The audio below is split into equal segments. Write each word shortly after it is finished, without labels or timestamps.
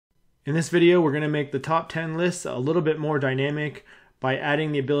In this video, we're going to make the top 10 lists a little bit more dynamic by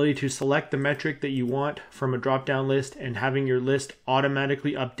adding the ability to select the metric that you want from a drop-down list and having your list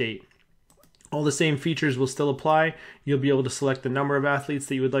automatically update. All the same features will still apply. You'll be able to select the number of athletes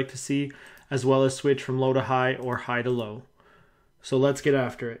that you would like to see, as well as switch from low to high or high to low. So let's get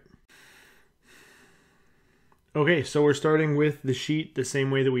after it. Okay, so we're starting with the sheet the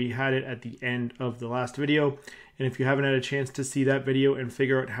same way that we had it at the end of the last video. And if you haven't had a chance to see that video and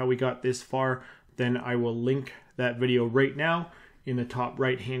figure out how we got this far, then I will link that video right now in the top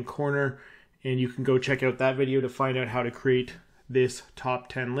right-hand corner. And you can go check out that video to find out how to create this top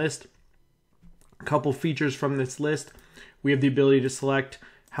 10 list. A couple features from this list. We have the ability to select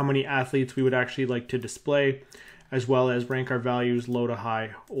how many athletes we would actually like to display, as well as rank our values low to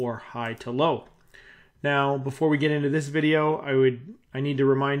high or high to low. Now, before we get into this video, I need to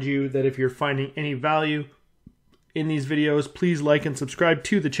remind you that if you're finding any value in these videos, please like and subscribe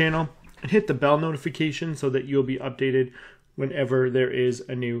to the channel and hit the bell notification so that you'll be updated whenever there is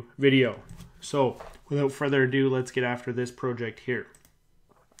a new video. So, without further ado, let's get after this project here.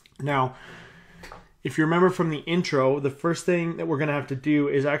 Now, if you remember from the intro, the first thing that we're going to have to do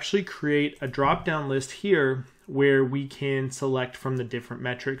is actually create a drop-down list here where we can select from the different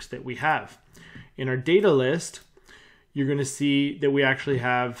metrics that we have. In our data list, you're going to see that we actually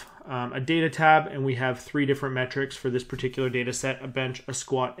have a data tab, and we have 3 different metrics for this particular data set: a bench, a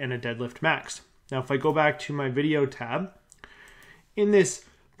squat, and a deadlift max. Now, if I go back to my video tab, in this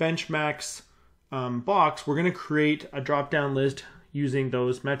bench max box, we're going to create a drop-down list using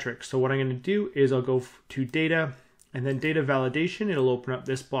those metrics. So what I'm going to do is I'll go to data and then data validation. It'll open up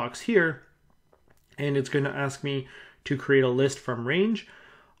this box here, and it's going to ask me to create a list from range.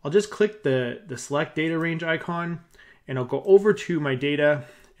 I'll just click the select data range icon, and I'll go over to my data,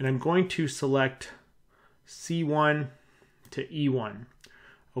 and I'm going to select C1 to E1.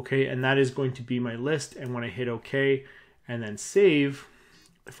 Okay, and that is going to be my list. And when I hit OK and then save,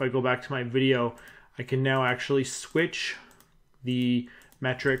 if I go back to my video, I can now actually switch the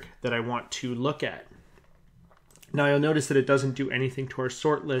metric that I want to look at. Now you'll notice that it doesn't do anything to our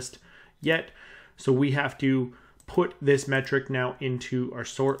sort list yet, so we have to put this metric now into our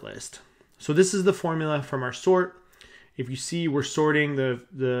sort list. So this is the formula from our sort. If you see, we're sorting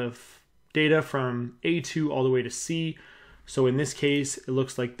the data from A2 all the way to C. So in this case, it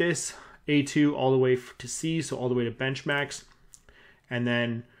looks like this: A2 all the way to C, so all the way to bench max, and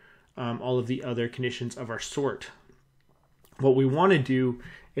then all of the other conditions of our sort. What we want to do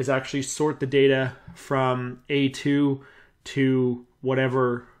is actually sort the data from A2 to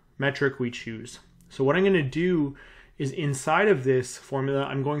whatever metric we choose. So what I'm going to do is, inside of this formula,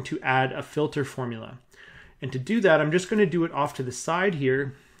 I'm going to add a filter formula. And to do that, I'm just going to do it off to the side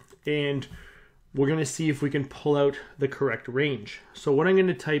here, and we're going to see if we can pull out the correct range. So what I'm going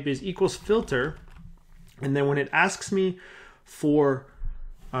to type is equals filter, and then when it asks me for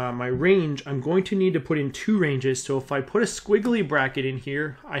my range, I'm going to need to put in 2 ranges. So if I put a squiggly bracket in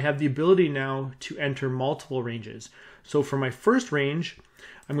here, I have the ability now to enter multiple ranges. So for my first range,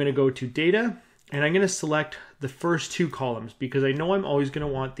 I'm going to go to data, and I'm going to select the first 2 columns because I know I'm always going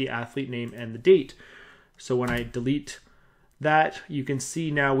to want the athlete name and the date. So when I delete that, you can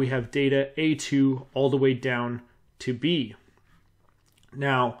see now we have data A2 all the way down to B.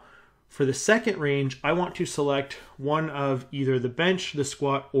 Now, for the second range, I want to select one of either the bench, the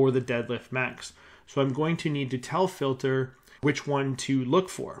squat, or the deadlift max. So I'm going to need to tell filter which one to look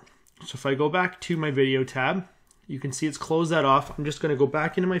for. So if I go back to my video tab, you can see it's closed that off. I'm just going to go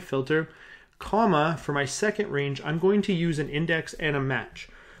back into my filter, comma, for my second range, I'm going to use an index and a match.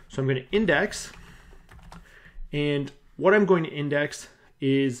 So I'm going to index, and what I'm going to index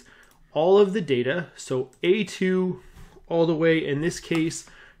is all of the data. So A2 all the way, in this case,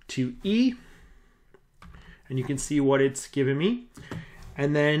 to E, and you can see what it's given me.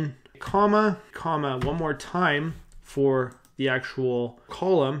 And then comma, one more time for the actual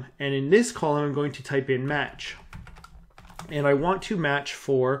column. And in this column, I'm going to type in match. And I want to match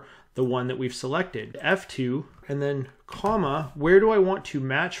for the one that we've selected, F2, and then comma, where do I want to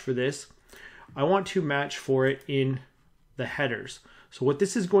match for this? I want to match for it in the headers. So what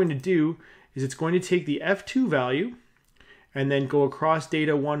this is going to do is it's going to take the F2 value and then go across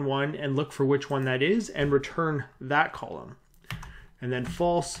data 1, 1 and look for which one that is and return that column. And then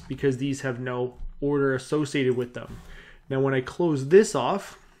false, because these have no order associated with them. Now when I close this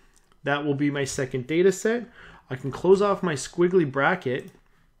off, that will be my second data set. I can close off my squiggly bracket,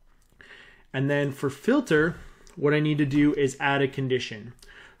 and then for filter, what I need to do is add a condition.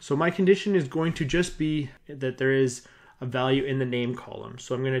 So my condition is going to just be that there is a value in the name column.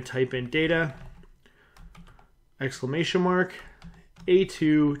 So I'm going to type in data, exclamation mark,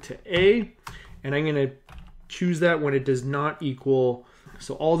 A2 to A, and I'm going to choose that when it does not equal.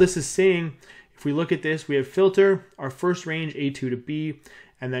 So all this is saying, if we look at this, we have filter, our first range A2 to B,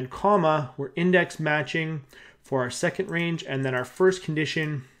 and then comma, we're index matching for our second range, and then our first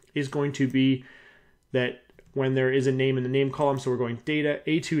condition is going to be that when there is a name in the name column, so we're going data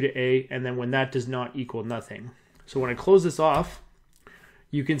A2 to A, and then when that does not equal nothing. So when I close this off,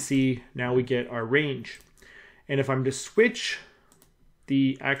 you can see now we get our range. And if I'm to switch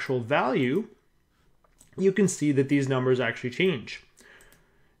the actual value, you can see that these numbers actually change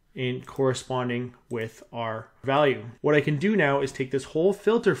in corresponding with our value. What I can do now is take this whole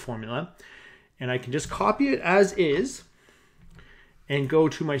filter formula and I can just copy it as is and go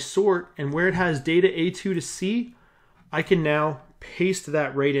to my sort, and where it has data A2 to C, I can now paste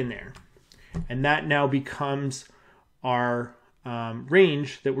that right in there. And that now becomes our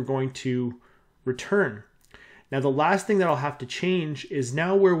range that we're going to return. Now the last thing that I'll have to change is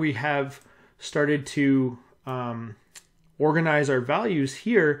now where we have started to organize our values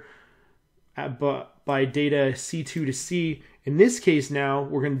here by data C2 to C. In this case now,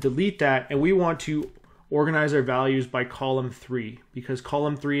 we're going to delete that, and we want to organize our values by column 3, because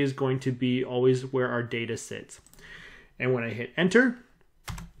column 3 is going to be always where our data sits. And when I hit enter,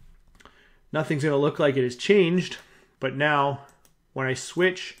 nothing's going to look like it has changed, but now when I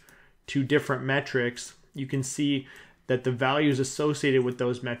switch to different metrics, you can see that the values associated with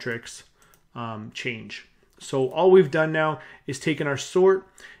those metrics change. So all we've done now is taken our sort,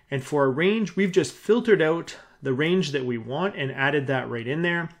 and for our range, we've just filtered out the range that we want and added that right in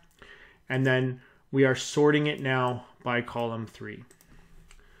there. And then we are sorting it now by column 3.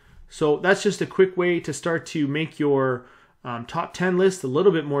 So that's just a quick way to start to make your top 10 list a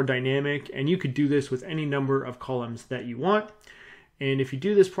little bit more dynamic, and you could do this with any number of columns that you want. And if you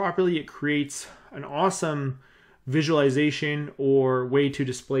do this properly, it creates an awesome visualization or way to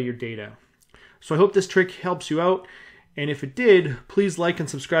display your data. So I hope this trick helps you out. And if it did, please like and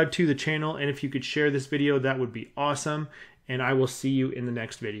subscribe to the channel. And if you could share this video, that would be awesome. And I will see you in the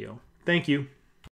next video. Thank you.